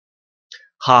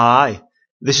Hi,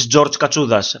 this is George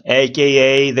Katsoudas,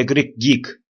 aka the Greek Geek.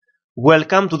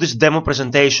 Welcome to this demo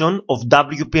presentation of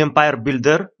WP Empire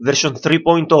Builder version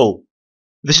 3.0.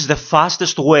 This is the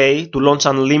fastest way to launch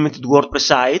unlimited WordPress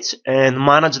sites and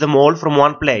manage them all from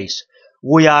one place.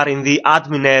 We are in the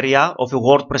admin area of a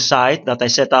WordPress site that I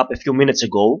set up a few minutes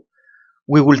ago.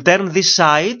 We will turn this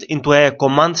site into a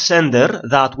command center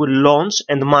that will launch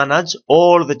and manage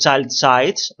all the child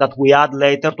sites that we add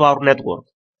later to our network.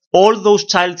 All those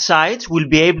child sites will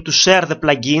be able to share the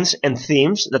plugins and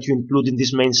themes that you include in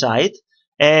this main site.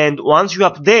 And once you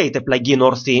update a plugin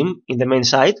or theme in the main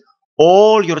site,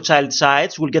 all your child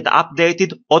sites will get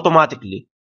updated automatically.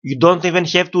 You don't even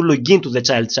have to log into the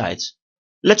child sites.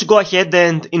 Let's go ahead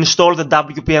and install the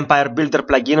WP Empire Builder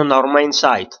plugin on our main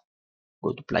site.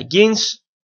 Go to Plugins,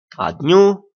 Add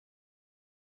New,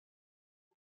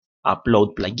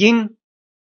 Upload Plugin,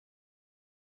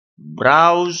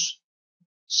 Browse,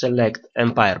 select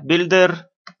Empire Builder,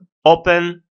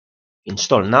 open,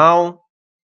 install now.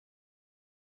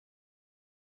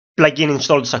 Plugin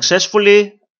installed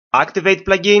successfully, activate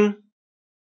plugin.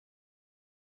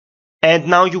 And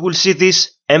now you will see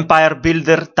this Empire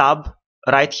Builder tab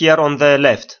right here on the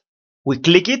left. We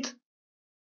click it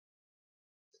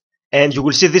and you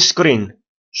will see this screen.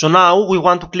 So now we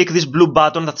want to click this blue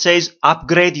button that says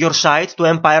upgrade your site to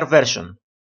Empire version.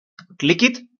 Click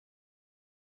it.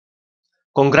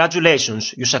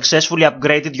 Congratulations, you successfully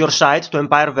upgraded your site to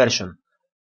Empire version.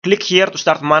 Click here to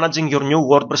start managing your new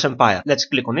WordPress Empire. Let's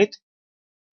click on it.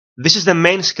 This is the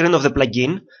main screen of the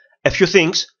plugin. A few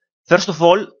things. First of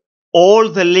all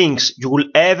the links you will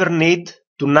ever need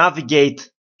to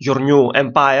navigate your new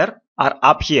Empire are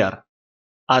up here.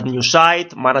 Add new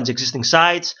site, manage existing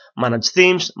sites, manage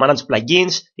themes, manage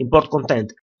plugins, import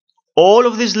content. All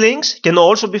of these links can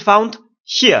also be found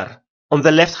here on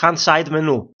the left-hand side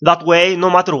menu. That way, no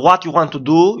matter what you want to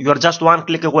do, you are just one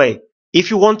click away.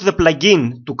 If you want the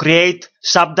plugin to create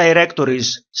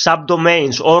subdirectories,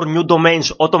 subdomains, or new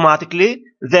domains automatically,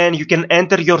 then you can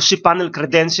enter your cPanel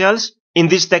credentials in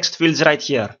these text fields right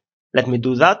here. Let me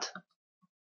do that.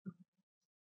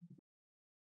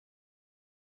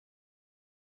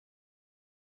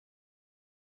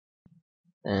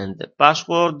 And the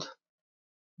password.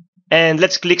 And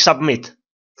let's click submit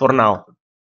for now.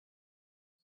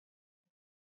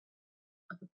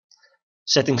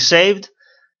 Settings saved.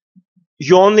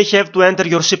 You only have to enter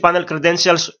your cPanel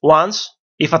credentials once.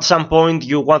 If at some point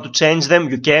you want to change them,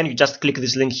 you can. You just click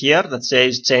this link here that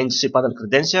says change cPanel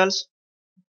credentials.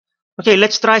 Okay,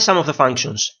 let's try some of the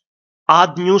functions.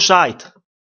 Add new site.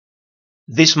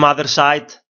 This mother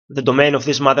site, the domain of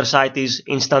this mother site is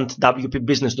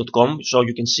instantwpbusiness.com, so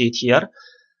you can see it here.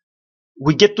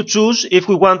 We get to choose if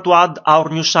we want to add our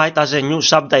new site as a new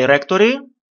subdirectory,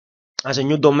 as a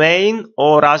new domain,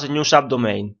 or as a new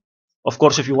subdomain. Of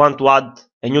course, if you want to add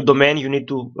a new domain, you need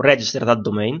to register that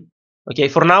domain. Okay,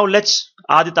 for now, let's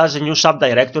add it as a new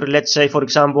subdirectory. Let's say, for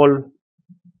example,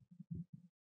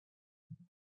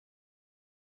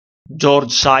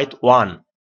 George Site 1.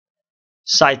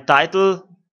 Site title.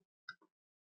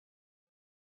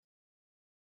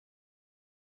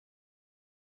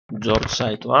 George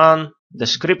Site 1.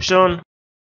 Description.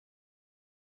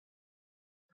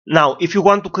 Now, if you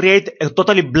want to create a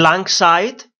totally blank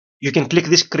site, you can click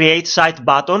this Create Site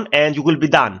button and you will be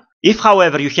done. If,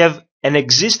 however, you have an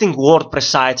existing WordPress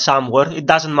site somewhere, it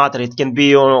doesn't matter. It can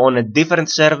be on a different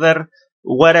server,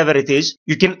 wherever it is.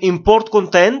 You can import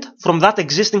content from that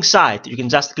existing site. You can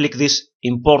just click this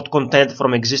Import Content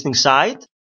from Existing Site.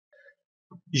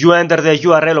 You enter the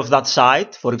URL of that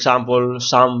site, for example,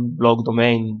 some blog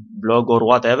domain, blog or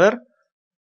whatever,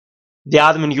 the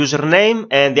admin username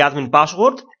and the admin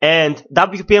password, and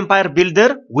WP Empire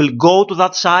Builder will go to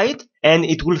that site and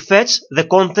it will fetch the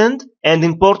content and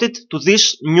import it to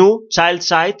this new child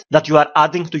site that you are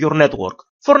adding to your network.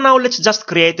 For now, let's just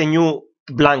create a new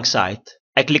blank site.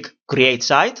 I click Create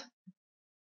Site.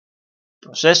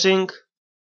 Processing.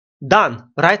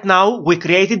 Done. Right now, we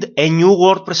created a new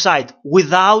WordPress site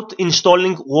without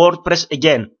installing WordPress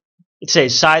again. It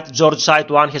says site George Site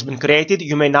 1 has been created.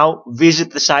 You may now visit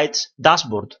the site's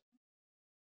dashboard.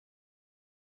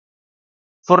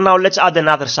 For now, let's add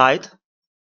another site.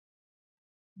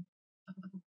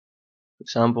 For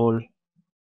example,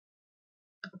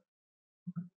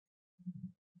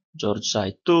 George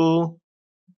Site 2.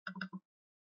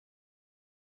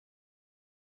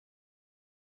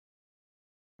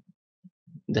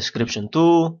 Description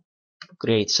 2.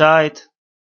 Create site.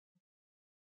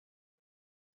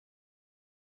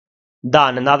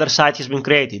 Done. Another site has been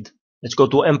created. Let's go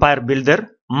to Empire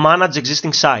Builder, Manage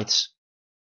Existing Sites.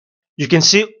 You can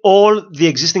see all the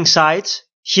existing sites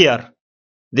here.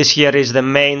 This here is the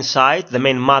main site, the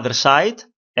main mother site,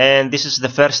 and this is the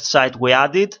first site we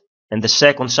added and the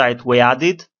second site we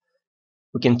added.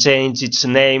 We can change its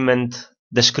name and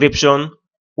description.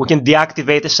 We can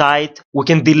deactivate a site. We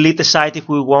can delete a site if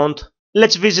we want.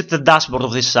 Let's visit the dashboard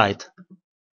of this site.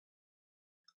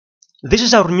 This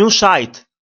is our new site.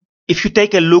 If you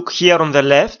take a look here on the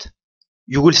left,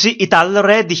 you will see it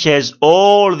already has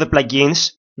all the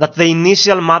plugins that the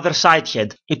initial mother site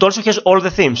had. It also has all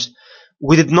the themes.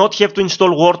 We did not have to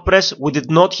install WordPress. We did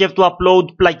not have to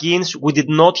upload plugins. We did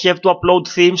not have to upload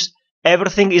themes.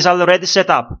 Everything is already set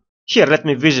up. Here, let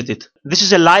me visit it. This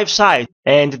is a live site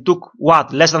and it took,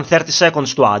 less than 30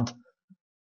 seconds to add.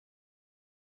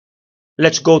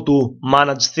 Let's go to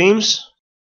Manage Themes.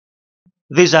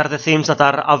 These are the themes that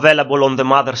are available on the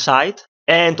mother site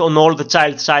and on all the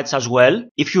child sites as well.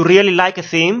 If you really like a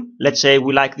theme, let's say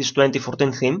we like this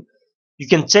 2014 theme, you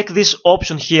can check this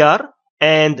option here,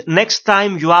 and next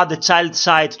time you add a child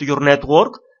site to your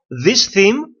network, this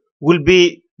theme will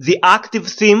be the active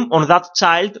theme on that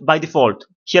child by default.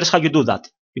 Here's how you do that.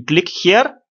 You click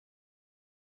here,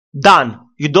 done.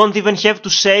 You don't even have to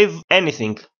save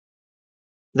anything.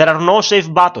 There are no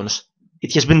save buttons.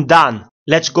 It has been done.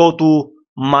 Let's go to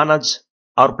manage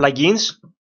our plugins.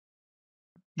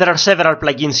 There are several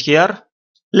plugins here.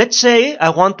 Let's say I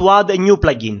want to add a new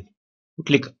plugin. You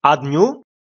click add new,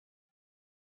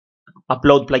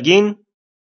 upload plugin,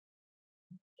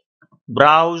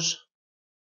 browse.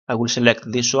 I will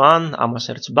select this one, AMA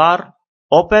search bar,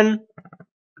 open,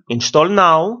 install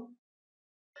now.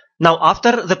 Now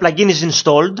after the plugin is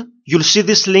installed, you'll see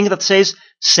this link that says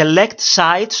select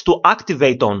sites to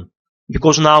activate on.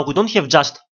 Because now we don't have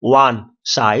just one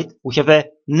site, we have a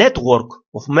network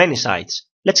of many sites.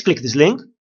 Let's click this link.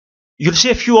 You'll see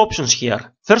a few options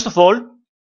here. First of all,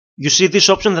 you see this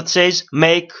option that says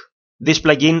make this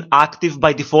plugin active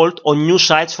by default on new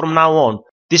sites from now on.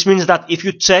 This means that if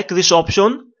you check this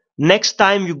option, next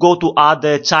time you go to add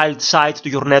a child site to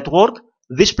your network,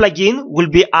 this plugin will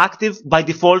be active by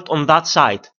default on that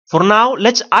site. For now,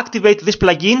 let's activate this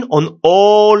plugin on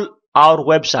all our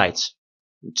websites.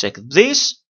 Check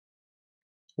this.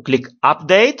 Click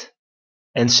update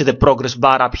and see the progress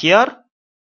bar up here.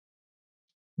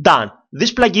 Done.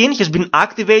 This plugin has been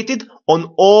activated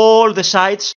on all the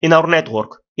sites in our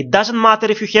network. It doesn't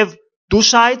matter if you have 2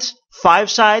 sites, 5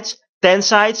 sites, 10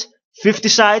 sites, 50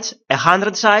 sites,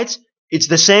 100 sites. It's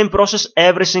the same process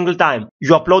every single time.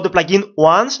 You upload the plugin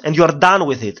once and you are done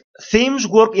with it. Themes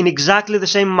work in exactly the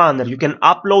same manner. You can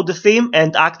upload the theme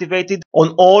and activate it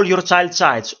on all your child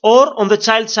sites or on the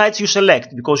child sites you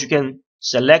select, because you can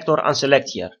select or unselect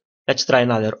here. Let's try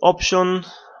another option.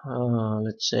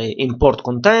 Let's say import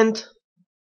content.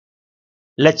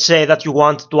 Let's say that you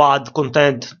want to add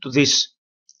content to this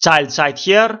child site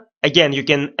here. Again, you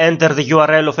can enter the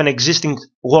URL of an existing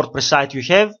WordPress site you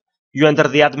have. You enter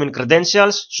the admin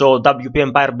credentials, so WP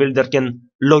Empire Builder can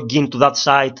log into that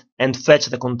site and fetch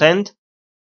the content.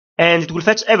 And it will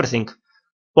fetch everything.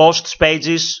 Posts,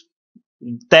 pages,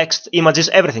 text, images,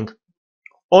 everything.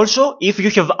 Also, if you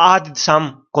have added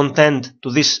some content to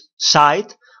this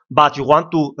site, but you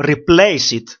want to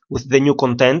replace it with the new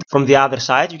content from the other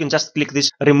site, you can just click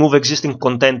this remove existing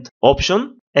content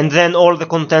option, and then all the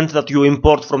content that you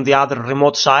import from the other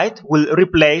remote site will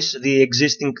replace the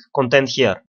existing content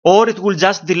here. Or it will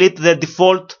just delete the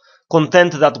default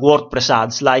content that WordPress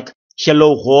adds, like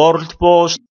hello world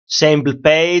post, sample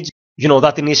page,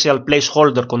 that initial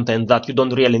placeholder content that you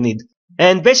don't really need.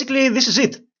 And basically this is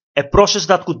it. A process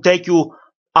that could take you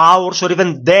hours or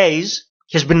even days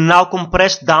has been now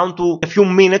compressed down to a few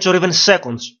minutes or even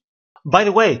seconds. By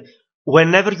the way,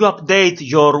 whenever you update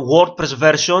your WordPress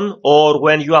version or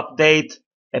when you update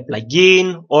a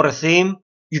plugin or a theme,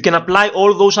 you can apply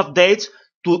all those updates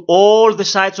to all the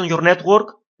sites on your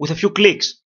network with a few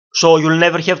clicks. So you'll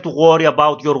never have to worry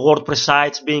about your WordPress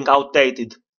sites being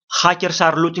outdated. Hackers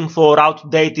are looking for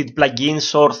outdated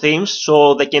plugins or themes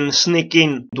so they can sneak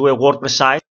in to a WordPress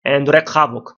site and wreak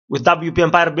havoc. With WP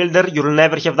Empire Builder, you'll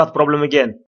never have that problem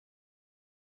again.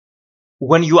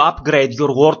 When you upgrade your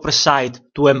WordPress site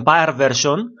to Empire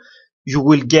version, you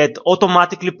will get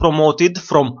automatically promoted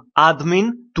from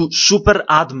admin to super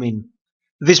admin.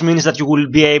 This means that you will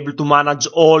be able to manage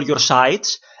all your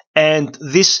sites, and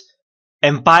this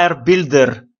Empire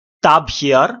Builder tab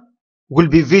here will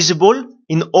be visible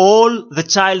in all the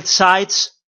child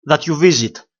sites that you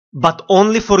visit, but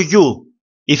only for you.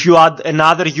 If you add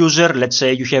another user, let's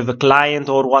say you have a client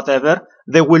or whatever,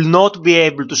 they will not be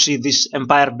able to see this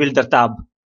Empire Builder tab.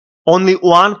 Only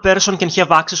one person can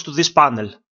have access to this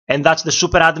panel, and that's the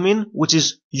super admin, which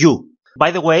is you.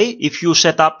 By the way, if you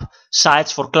set up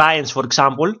sites for clients, for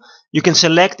example, you can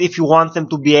select if you want them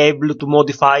to be able to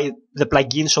modify the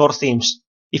plugins or themes.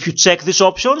 If you check these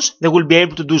options, they will be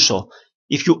able to do so.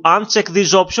 If you uncheck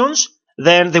these options,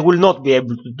 then they will not be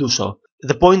able to do so.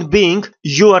 The point being,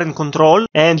 you are in control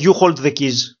and you hold the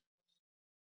keys.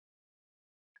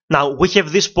 Now, we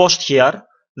have this post here.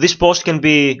 This post can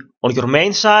be on your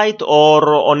main site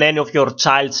or on any of your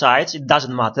child sites. It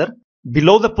doesn't matter.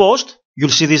 Below the post, you'll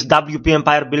see this WP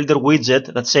Empire Builder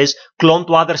widget that says clone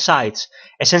to other sites.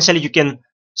 Essentially, you can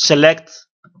select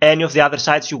any of the other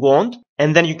sites you want,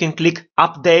 and then you can click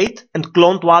update and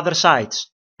clone to other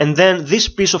sites. And then this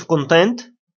piece of content,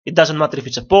 it doesn't matter if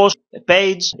it's a post, a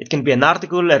page, it can be an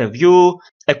article, a review,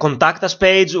 a contact us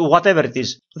page, whatever it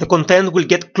is. The content will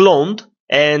get cloned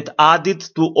and added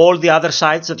to all the other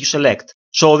sites that you select.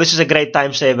 So this is a great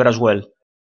time saver as well.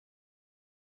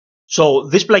 So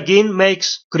this plugin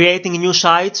makes creating new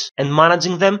sites and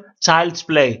managing them child's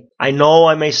play. I know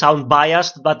I may sound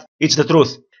biased, but it's the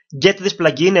truth. Get this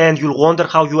plugin and you'll wonder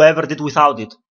how you ever did without it.